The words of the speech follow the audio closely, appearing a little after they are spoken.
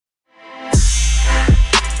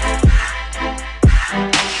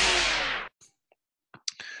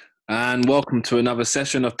and welcome to another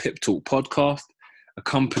session of Pip Talk Podcast.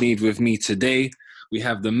 Accompanied with me today, we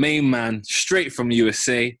have the main man straight from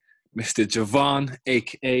USA, Mr. Javon,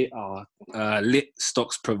 aka our lit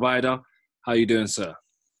stocks provider. How you doing, sir?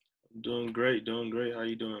 Doing great. How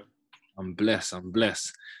you doing? I'm blessed.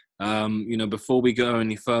 Before we go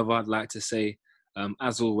any further, I'd like to say,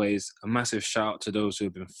 as always, a massive shout out to those who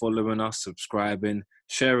have been following us, subscribing,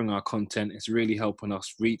 sharing our content. It's really helping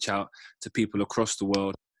us reach out to people across the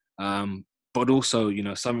world. But also,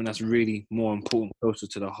 something that's really more important, closer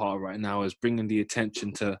to the heart right now, is bringing the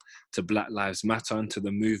attention to Black Lives Matter and to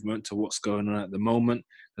the movement, to what's going on at the moment.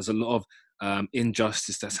 There's a lot of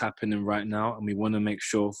injustice that's happening right now, and we want to make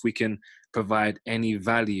sure if we can provide any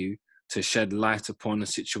value to shed light upon a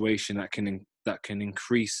situation that can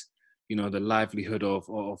increase, the livelihood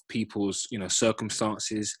of people's,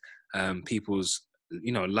 circumstances, people's,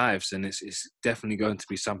 lives, and it's definitely going to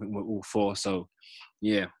be something we're all for. So,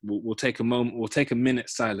 yeah, we'll take a moment, we'll take a minute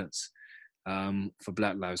silence for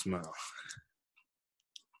Black Lives Matter.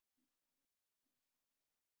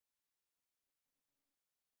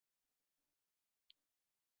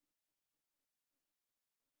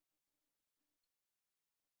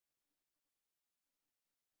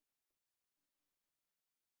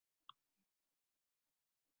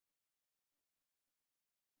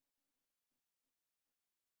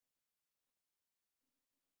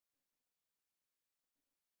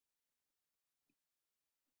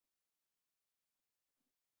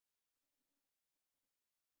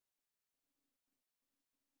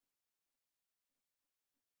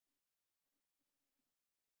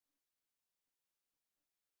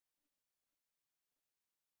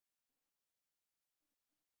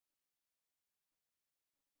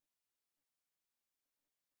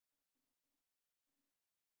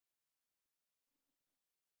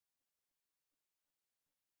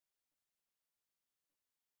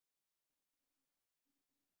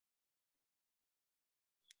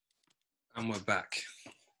 And we're back.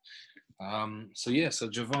 So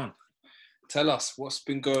Javon, tell us what's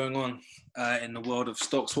been going on in the world of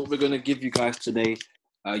stocks. What we're going to give you guys today.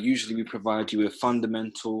 Usually we provide you with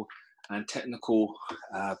fundamental and technical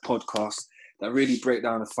podcasts that really break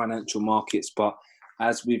down the financial markets. But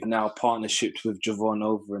as we've now partnershipped with Javon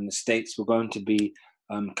over in the States, we're going to be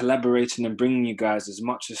collaborating and bringing you guys as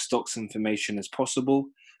much as stocks information as possible.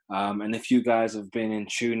 And if you guys have been in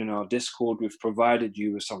tune in our Discord, we've provided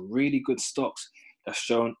you with some really good stocks that's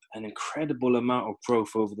shown an incredible amount of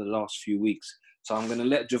growth over the last few weeks. So I'm going to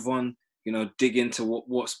let Javon, dig into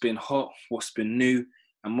what's been hot, what's been new,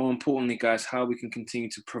 and more importantly, guys, how we can continue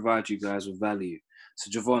to provide you guys with value.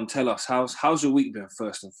 So Javon, tell us, how's your week been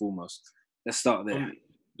first and foremost? Let's start there.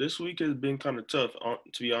 This week has been kind of tough,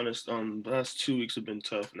 to be honest. The last 2 weeks have been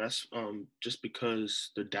tough, and that's just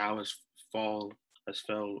because the Dow has fell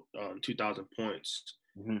 2,000 points,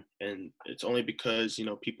 and it's only because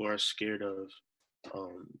people are scared of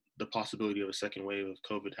the possibility of a second wave of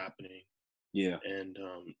COVID happening. Yeah. And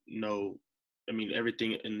no, I mean,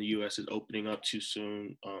 everything in the U.S. is opening up too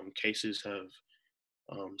soon. Cases have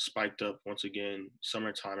spiked up once again.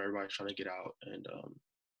 Summertime, everybody's trying to get out, and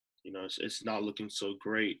it's not looking so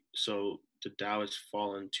great. So the Dow has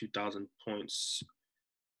fallen 2,000 points.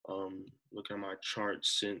 Looking at my chart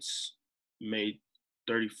since May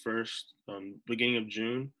 31st, beginning of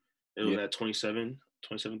June, it was at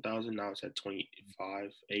 27,000. Now it's at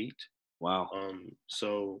 25,800. Wow.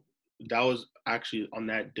 So that was actually on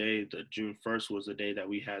that day, the June 1st was the day that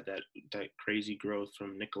we had that crazy growth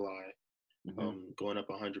from Nikolai, going up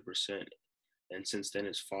 100%. And since then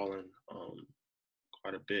it's fallen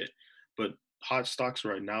quite a bit. But hot stocks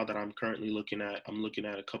right now that I'm currently looking at, I'm looking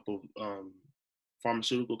at a couple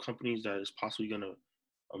pharmaceutical companies that is possibly going to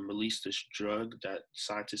release this drug that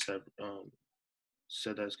scientists have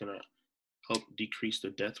said that it's going to help decrease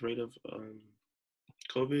the death rate of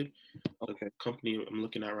COVID. Okay. The company I'm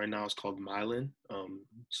looking at right now is called Mylan,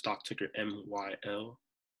 stock ticker MYL.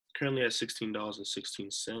 Currently at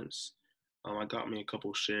 $16.16. I got me a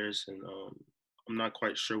couple shares, and I'm not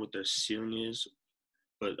quite sure what their ceiling is,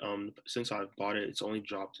 but since I've bought it, it's only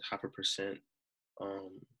dropped 0.5%.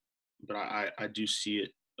 But I do see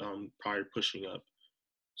it probably pushing up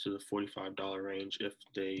to the $45 range if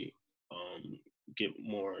they get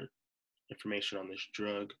more information on this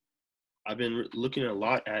drug. I've been looking a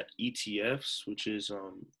lot at ETFs, which is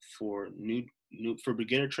for for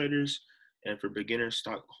beginner traders and for beginner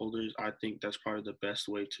stockholders. I think that's probably the best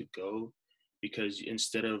way to go, because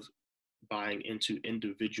instead of buying into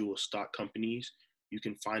individual stock companies, you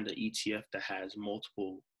can find an ETF that has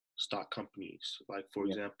multiple stock companies. Like, for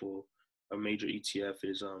example, a major ETF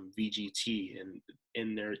is VGT, and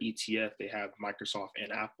in their ETF they have Microsoft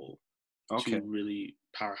and Apple, Okay. two really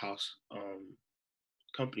powerhouse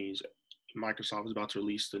companies. Microsoft is about to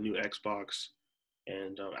release the new Xbox,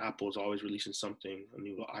 and Apple is always releasing something, a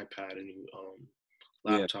new iPad, a new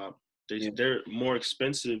Yeah. laptop. Yeah. They're more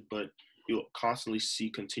expensive, but you'll constantly see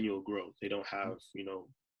continual growth. They don't have,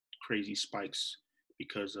 crazy spikes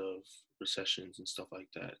because of recessions and stuff like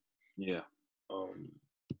that. Yeah.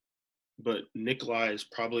 But Nikolai is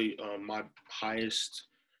probably my highest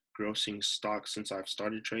grossing stock since I've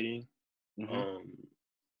started trading. Mm-hmm.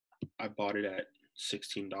 I bought it at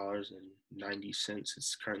 $16.90.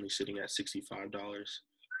 It's currently sitting at $65.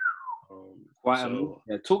 Quite amazing. So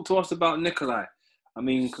Yeah. Talk to us about Nikolai. I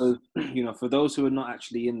mean, because for those who are not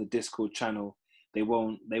actually in the Discord channel, they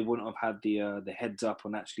wouldn't have had the heads up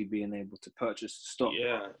on actually being able to purchase the stock.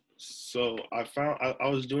 yeah, so I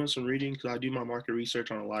was doing some reading because I do my market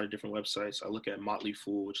research on a lot of different websites. I look at Motley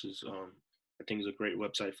Fool, which is I think is a great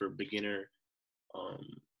website for beginner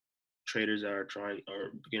um, traders that are trying,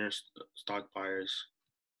 or beginner stock buyers.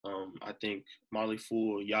 I think Motley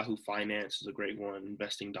Fool, Yahoo Finance is a great one.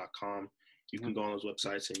 Investing.com. You can go on those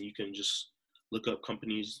websites and you can just look up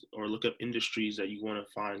companies or look up industries that you want to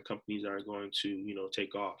find companies that are going to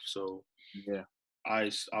take off. So Yeah. I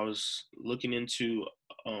was looking into.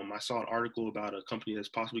 I saw an article about a company that's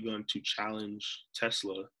possibly going to challenge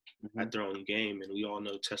Tesla at their own game, and we all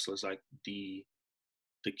know Tesla's like the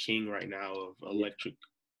king right now of electric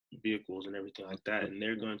vehicles and everything like that, and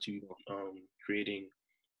they're going to creating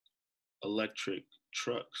electric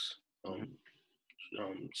trucks.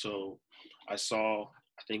 So I saw,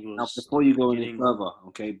 I think it Now, was before you go any further,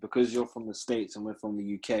 okay, because you're from the States and we're from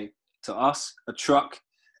the UK, to us, a truck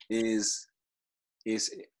is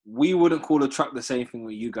we wouldn't call a truck the same thing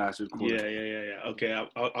what you guys would call it. Yeah. Okay,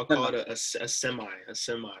 I'll call it a semi.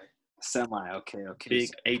 Semi, okay. Big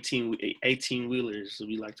 18 wheelers,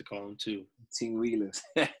 we like to call them too. 18 wheelers.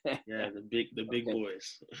 Yeah, the big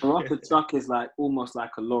boys. For us, a truck is like almost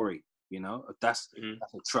like a lorry. That's a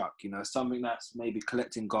truck. Something that's maybe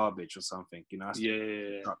collecting garbage or something. That's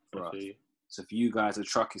a truck for us. So for you guys, a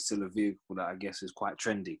truck is still a vehicle that I guess is quite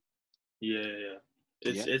trendy. Yeah.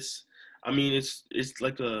 It's I mean it's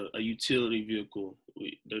like a utility vehicle.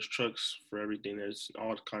 There's trucks for everything. There's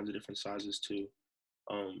all kinds of different sizes too.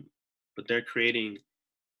 But they're creating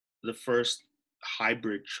the first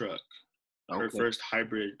hybrid truck, her first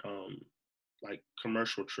hybrid like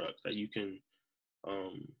commercial truck that you can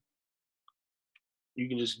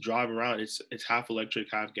just drive around. It's half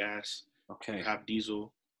electric, half gas, half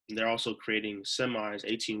diesel. And they're also creating semis,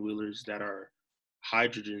 18 wheelers that are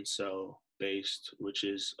hydrogen cell based, which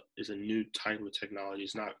is a new type of technology.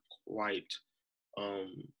 It's not quite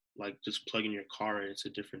like just plugging your car in. It's a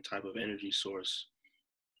different type of energy source.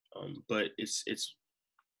 But it's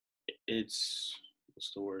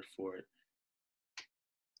what's the word for it?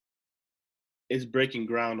 It's breaking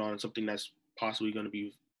ground on something that's possibly going to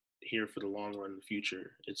be here for the long run in the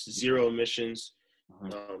future. It's zero emissions,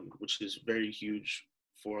 which is very huge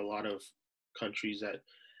for a lot of countries that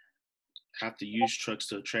have to use trucks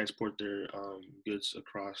to transport their goods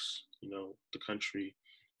across, the country.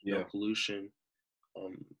 No pollution.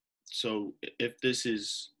 So if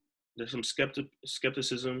there's some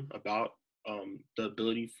skepticism about the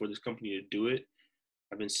ability for this company to do it.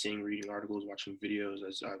 I've been reading articles, watching videos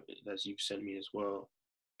as you've sent me as well.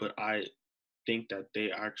 But I think that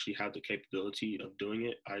they actually have the capability of doing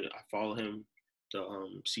it. I follow him, the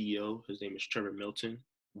CEO. His name is Trevor Milton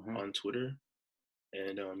on Twitter,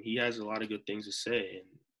 and he has a lot of good things to say. And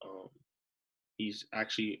he's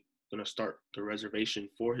actually going to start the reservation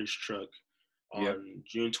for his truck on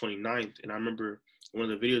June 29th. And I remember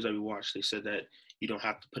one of the videos that we watched, they said that you don't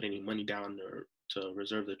have to put any money down to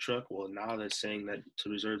reserve the truck. Well, now they're saying that to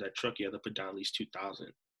reserve that truck, you have to put down at least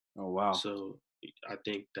 $2,000. Oh wow! So I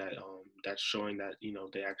think that that's showing that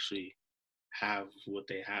they actually have what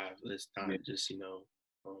they have. It's not just it's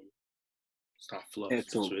not fluff.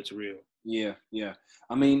 It's real. Yeah.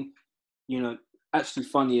 I mean, actually,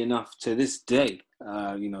 funny enough, to this day,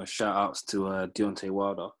 shout outs to Deontay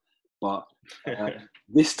Wilder, but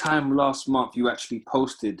this time last month, you actually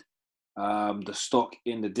posted the stock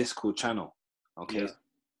in the Discord channel. Okay. Yeah.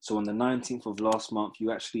 So on the 19th of last month,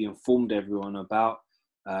 you actually informed everyone about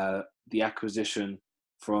the acquisition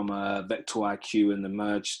from Vector IQ and the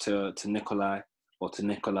merge to Nikolai or to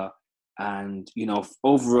Nikola. And,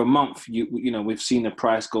 over a month, we've seen the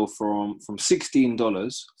price go from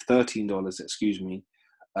 $13, excuse me,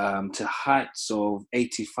 to heights of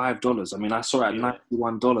 $85. I mean, I saw it at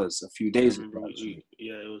 $91 a few days ago. Actually.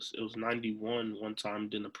 Yeah, it was $91 one time.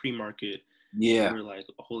 Then the pre-market, And Yeah. we're like,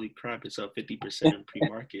 holy crap, it's up 50% in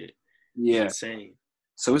pre-market. It's Yeah. insane.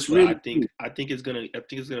 So it's But really I think it's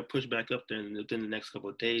gonna push back up there within the next couple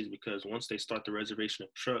of days, because once they start the reservation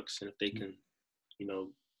of trucks, and if they can,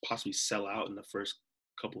 possibly sell out in the first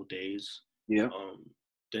couple of days, yeah. um,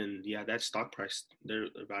 then yeah, that stock price, their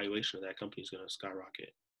evaluation of that company is gonna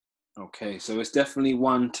skyrocket. Okay, so it's definitely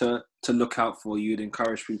one to look out for. You'd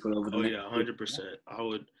encourage people over the Oh next yeah, year. 100%. I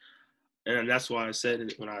would, and that's why I said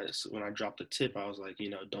it when I dropped the tip. I was like,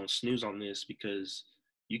 don't snooze on this, because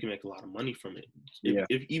you can make a lot of money from it. Yeah.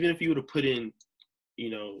 If even if you would have put in, you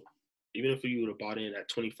know, even if you would have bought in at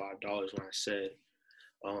 $25 when I said,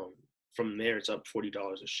 um, from there it's up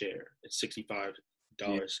 $40 a share. It's Yeah.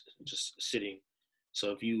 $65 just sitting.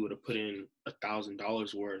 So if you would have put in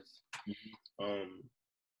 $1,000 worth, Mhm. um,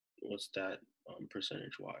 what's that,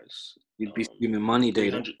 percentage wise? You'd be Um, streaming money day.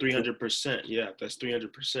 300%. Yeah, that's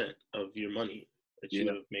 300% of your money that you Yeah.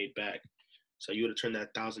 would have made back. So you would have turned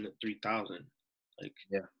that 1,000 to 3,000. Like,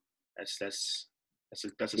 Yeah. that's a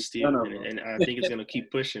Big steal, and turnover. and I think it's gonna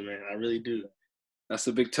keep pushing, man. I really do. That's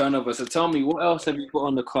a big turnover. So tell me, what else have you got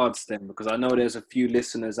on the cards then? Because I know there's a few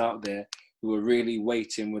listeners out there who are really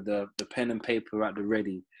waiting with the pen and paper at the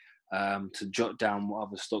ready, to jot down what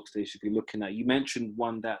other stocks they should be looking at. You mentioned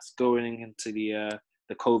one that's going into the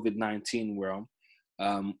COVID-19 realm.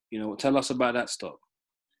 Tell us about that stock.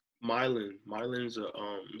 Mylan's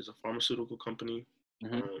is a pharmaceutical company.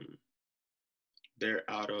 Mm-hmm. Um, they're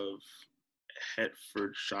out of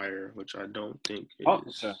Hertfordshire, which I don't think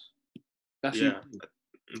Hertfordshire. is. That's you. Yeah,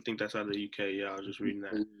 I think that's out of the UK. Yeah, I was just reading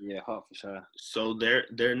that. Yeah, Hertfordshire. So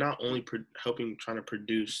they're not only helping trying to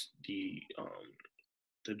produce the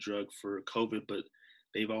drug for COVID, but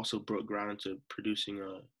they've also broke ground into producing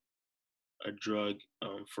a drug,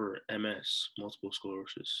 for MS, multiple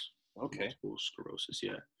sclerosis. Okay. Multiple sclerosis,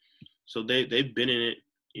 yeah. So they've been in it.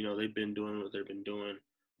 They've been doing what they've been doing.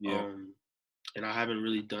 Yeah. Um, and I haven't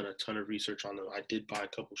really done a ton of research on them. I did buy a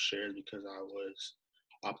couple shares because I was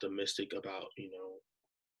optimistic about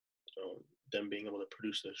them being able to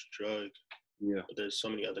produce this drug. Yeah. But there's so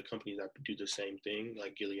many other companies that do the same thing,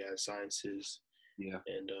 like Gilead Sciences Yeah.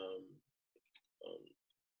 and um,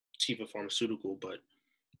 Teva Pharmaceutical. But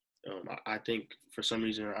I think for some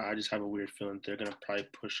reason I just have a weird feeling they're gonna probably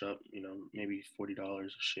push up, maybe $40 a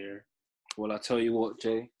share. Well, I tell you what,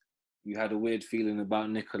 Jay, you had a weird feeling about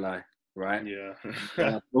Nikolai, right? Yeah.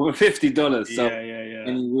 Over $50. So Yeah, yeah, yeah.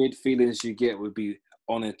 any weird feelings you get would be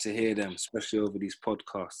honored to hear them, especially over these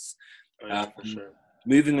podcasts. Oh yeah, for sure.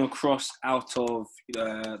 Moving across out of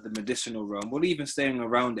the medicinal realm, well, even staying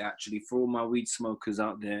around it actually, for all my weed smokers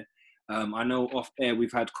out there, I know off air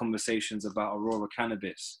we've had conversations about Aurora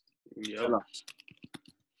Cannabis. Yep. Tell us.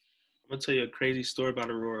 I'm gonna tell you a crazy story about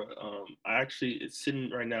Aurora. It's sitting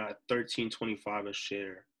right now at $13.25 a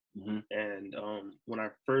share. Mm-hmm. And when I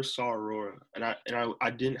first saw Aurora, and I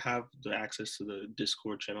didn't have the access to the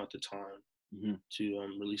Discord channel at the time Mm-hmm. to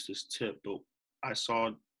release this tip, but I saw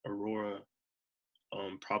Aurora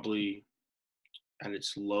probably at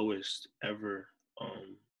its lowest ever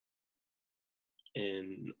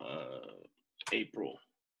in April.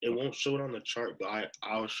 It won't show it on the chart, but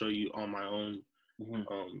I'll show you on my own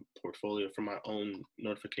Mm-hmm. portfolio from my own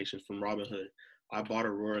notifications from Robinhood. I bought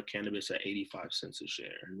Aurora Cannabis at 85 cents a share,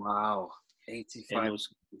 Wow, and 85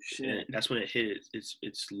 shit. that's when it hit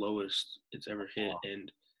its lowest it's ever hit. Wow.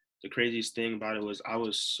 And the craziest thing about it was I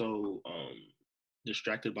was so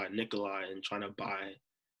distracted by Nikolai and trying to buy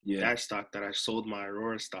Yeah, that stock that I sold my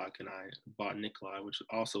Aurora stock and I bought Nikolai, which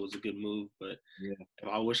also was a good move. But yeah,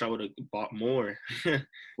 I wish I would have bought more of because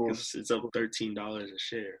course. it's up $13 a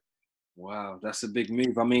share. Wow, that's a big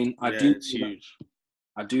move. I mean, Yeah, it's huge.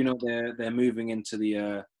 I do know they're moving into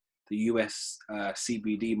the US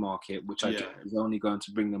CBD market, which I guess Yeah. is only going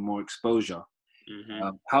to bring them more exposure. Hmm.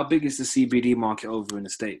 How big is the CBD market over in the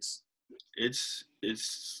States? It's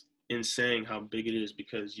insane how big it is,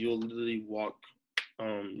 because you'll literally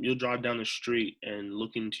you'll drive down the street and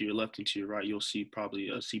looking to your left and to your right, you'll see probably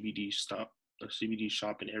a CBD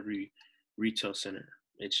shop in every retail center.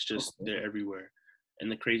 It's just Okay. they're everywhere.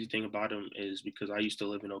 And the crazy thing about them is, because I used to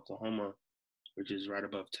live in Oklahoma, which is right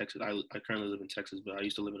above Texas. I currently live in Texas, but I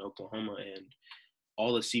used to live in Oklahoma, and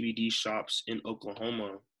all the CBD shops in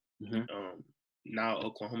Oklahoma, Mm-hmm. um, now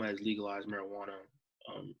Oklahoma has legalized marijuana,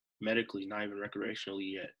 medically, not even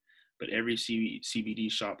recreationally yet. But every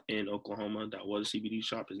CBD shop in Oklahoma that was a CBD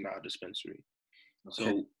shop is now a dispensary. Okay.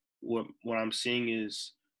 So what I'm seeing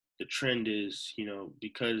is, the trend is,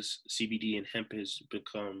 because CBD and hemp has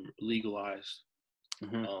become legalized,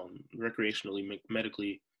 Mm-hmm. recreationally,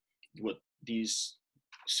 medically, what these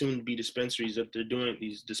soon to be dispensaries that they're doing,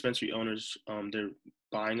 these dispensary owners, they're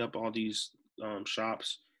buying up all these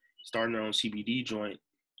shops starting their own CBD joint,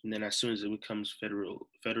 and then as soon as it becomes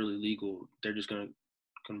federally legal, they're just gonna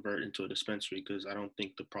convert into a dispensary because I don't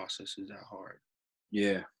think the process is that hard.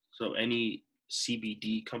 Yeah. So any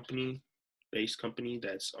CBD based company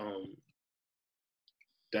that's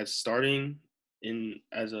starting in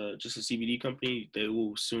as a just a CBD company, they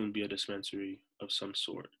will soon be a dispensary of some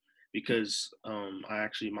sort. Because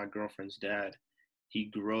my girlfriend's dad, he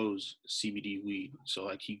grows CBD weed. So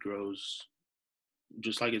like he grows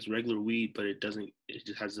just like it's regular weed, but it just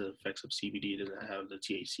has the effects of CBD. It doesn't have the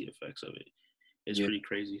THC effects of it. It's Yeah. pretty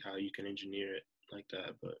crazy how you can engineer it like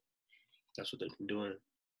that, but that's what they've been doing.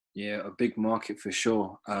 Yeah, a big market for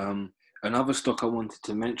sure. Another stock I wanted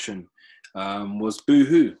to mention was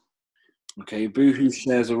Boohoo. Okay, Boohoo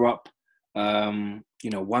shares are up,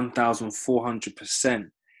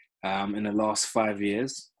 1,400% in the last 5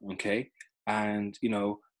 years. Okay, and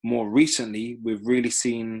more recently we've really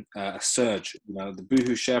seen a surge. The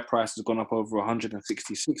Boohoo share price has gone up over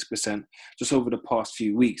 166% just over the past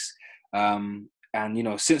few weeks. And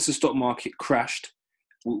since the stock market crashed,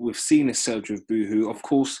 we've seen a surge with Boohoo. Of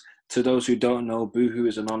course, to those who don't know, Boohoo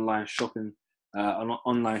is an online shopping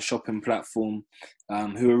platform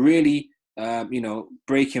who are really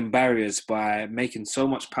breaking barriers by making so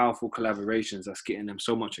much powerful collaborations that's getting them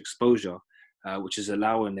so much exposure, which is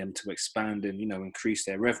allowing them to expand and increase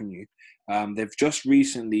their revenue. They've just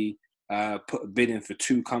recently put a bid in for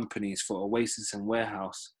two companies, for Oasis and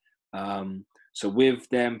Warehouse. So with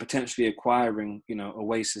them potentially acquiring,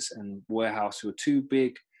 Oasis and Warehouse, who are two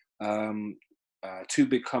big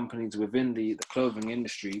companies within the clothing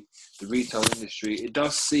industry, the retail industry, it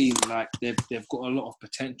does seem like they've got a lot of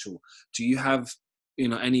potential. Do you have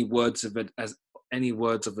any words of advice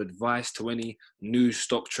to any new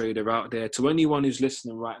stock trader out there, to anyone who's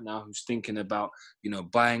listening right now who's thinking about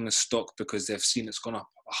buying a stock because they've seen it's gone up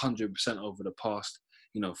 100% over the past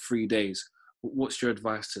 3 days? What's your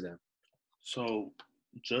advice to them? So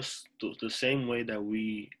just the same way that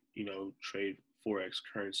we, trade forex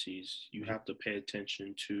currencies, you have to pay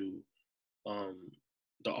attention to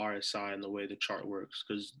the RSI and the way the chart works,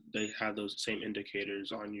 because they have those same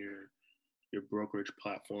indicators on your brokerage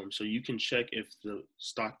platform, so you can check if the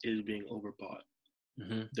stock is being overbought.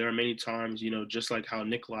 Mm-hmm. There are many times, just like how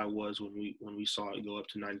Nikolai was when we saw it go up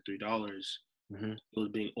to $93. Mm-hmm. It was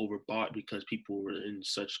being overbought because people were in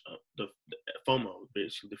such the FOMO,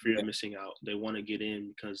 basically the fear of missing out. They want to get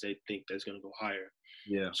in because they think that's going to go higher.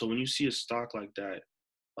 Yeah. So when you see a stock like that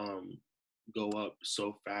go up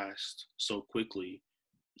so fast, so quickly,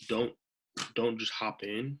 don't just hop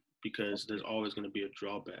in, because there's always going to be a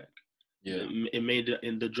drawback. Yeah.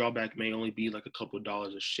 And the drawback may only be like a couple of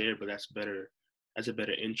dollars a share, but that's better. That's a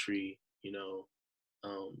better entry,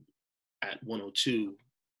 at 102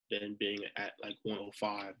 than being at like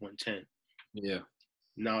 105, 110. Yeah.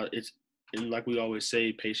 Now and like we always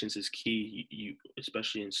say, patience is key. You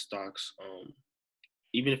especially in stocks.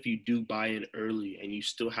 Even if you do buy in early and you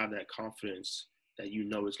still have that confidence that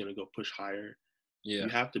it's going to go push higher, you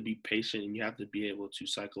have to be patient, and you have to be able to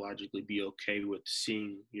psychologically be okay with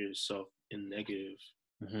seeing yourself in negative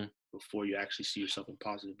before you actually see yourself in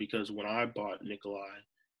positive. Because when I bought Nikolai,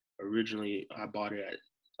 originally I bought it at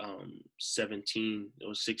 17, it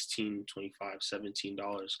was $16.25,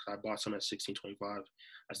 $17. I bought some at $16.25.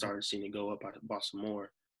 I started seeing it go up. I bought some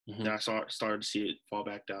more. Then I started to see it fall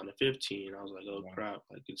back down to 15. I was like, oh crap,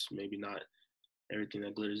 like it's maybe not everything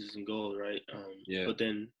that glitters isn't gold, right? But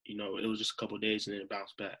then it was just a couple of days and then it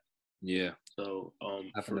bounced back. Yeah. So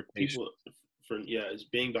for people,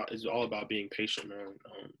 it's all about being patient, man.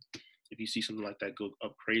 If you see something like that go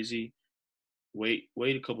up crazy, wait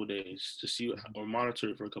a couple of days to see or monitor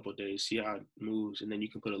it for a couple of days, see how it moves, and then you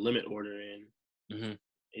can put a limit order in.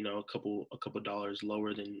 A couple dollars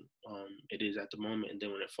lower than it is at the moment, and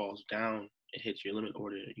then when it falls down, it hits your limit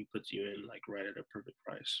order. It puts you in like right at a perfect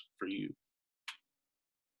price for you.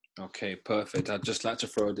 Okay, perfect. I'd just like to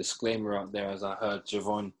throw a disclaimer out there, as I heard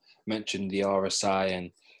Javon mention the RSI,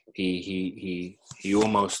 and he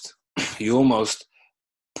almost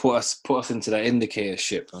put us into that indicator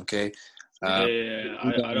ship. Okay. I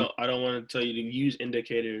don't want to tell you to use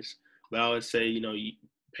indicators, but I would say you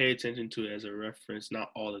pay attention to it as a reference, not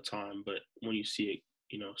all the time, but when you see it,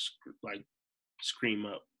 like scream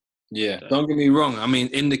up. Yeah, like don't get me wrong. I mean,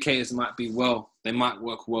 indicators they might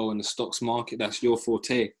work well in the stocks market. That's your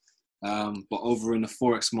forte. But over in the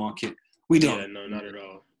forex market, we don't. Yeah, no, not at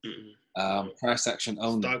all. Price action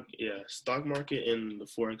only. Stock market and the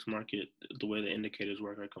forex market, the way the indicators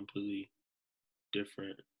work are completely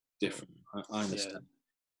different. I understand.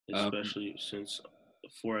 Yeah, especially since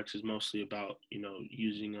forex is mostly about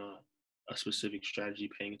using a specific strategy,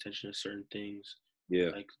 paying attention to certain things, Yeah.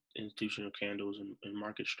 like institutional candles and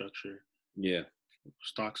market structure. Yeah.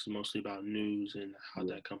 Stocks is mostly about news and how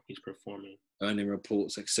that company's performing. Earning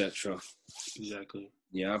reports, etc. Exactly.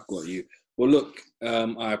 Yeah, I've got you. Well, look,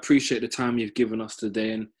 I appreciate the time you've given us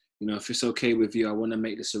today, and if it's okay with you, I want to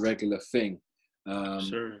make this a regular thing.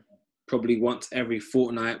 Sure. Probably once every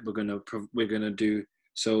fortnight, we're gonna do.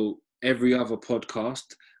 So every other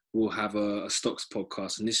podcast will have a stocks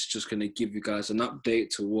podcast, and this is just gonna give you guys an update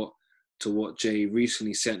to what Jay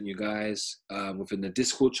recently sent you guys within the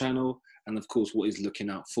Discord channel, and of course what he's looking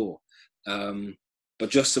out for. But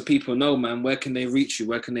just so people know, man, where can they reach you?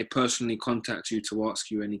 Where can they personally contact you to ask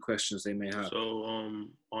you any questions they may have? So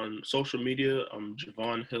on social media, I'm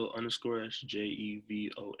Jevon Hill _. That's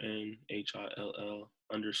JEVONHILL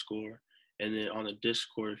 _. And then on the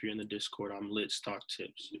Discord, if you're in the Discord, I'm Lit Stock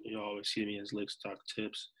Tips. You always see me as Lit Stock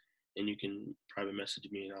Tips, and you can private message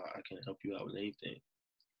me, and I can help you out with anything.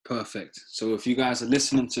 Perfect. So if you guys are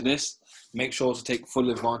listening to this, make sure to take full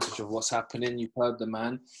advantage of what's happening. You've heard the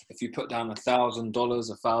man. If you put down $1,000,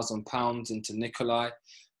 £1,000 into Nikolai,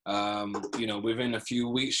 within a few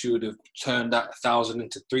weeks you would have turned that 1,000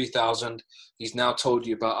 into 3,000. He's now told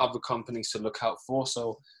you about other companies to look out for.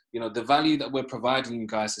 So, the value that we're providing you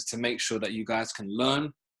guys is to make sure that you guys can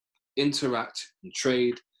learn, interact, and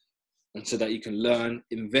trade, and so that you can learn,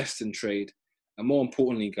 invest, and trade. And more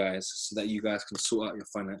importantly, guys, so that you guys can sort out your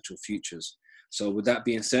financial futures. So with that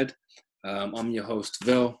being said, I'm your host,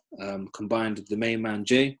 Vel, combined with the main man,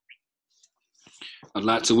 Jay. I'd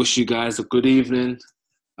like to wish you guys a good evening.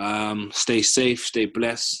 Stay safe, stay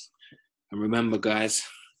blessed. And remember, guys,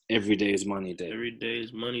 every day is money day. Every day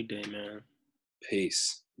is money day, man.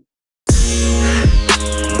 Peace.